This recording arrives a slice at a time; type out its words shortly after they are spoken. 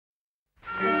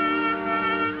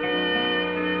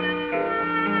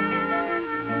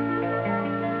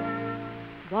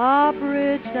a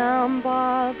bridge down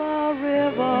by the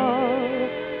river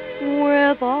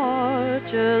with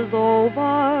arches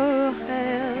overhead.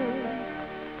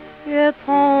 It's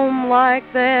home like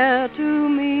there to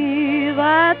me,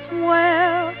 that's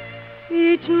where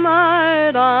each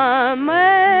night I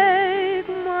make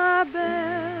my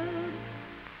bed.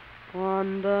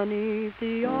 Underneath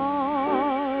the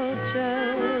arches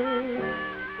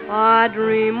I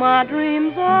dream my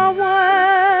dreams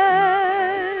away.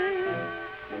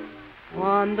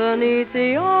 Underneath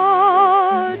the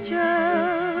arches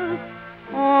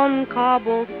on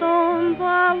cobblestones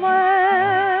I lay.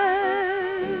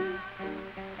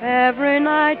 Every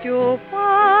night you'll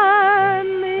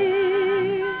find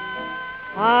me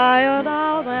tired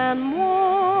out and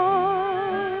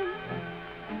worn,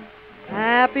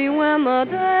 happy when the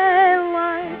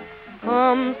daylight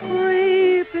comes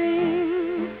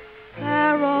creeping,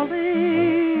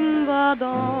 caroling the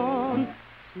dawn,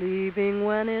 sleeping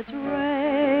when it's raining,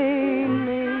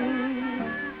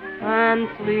 and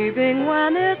sleeping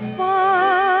when it's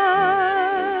fine.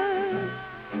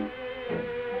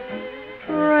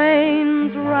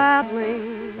 Trains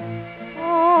rattling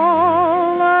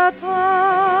all the time.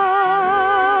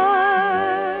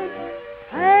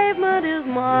 Pavement is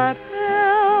my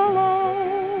pillow,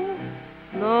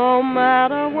 no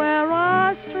matter where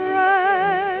I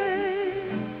stray.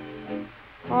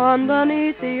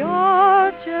 Underneath the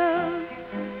arches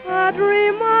I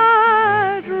dream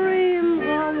my dreams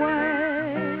away.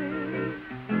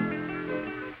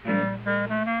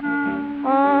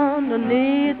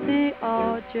 Underneath the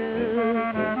arches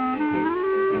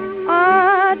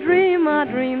I dream my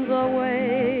dreams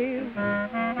away.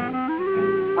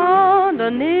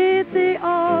 Underneath the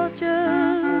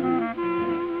arches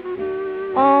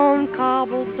on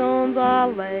cobblestones I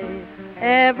lay.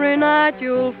 Every night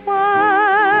you'll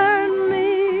find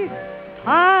me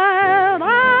tired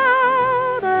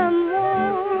out and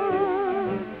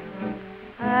worn,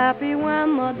 happy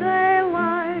when the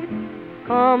daylight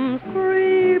comes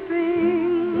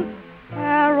creeping,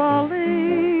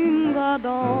 caroling the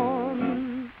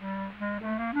dawn.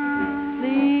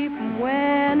 Sleep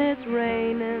when it's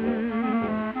raining,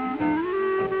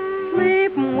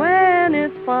 sleep when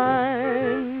it's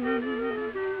fine.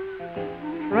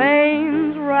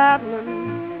 Trains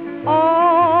rattling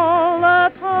all the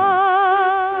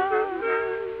time.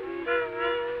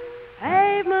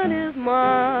 Pavement is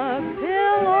my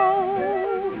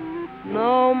pillow,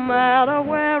 no matter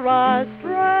where I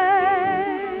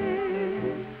stray.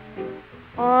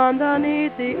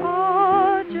 Underneath the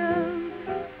arches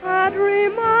I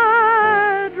dream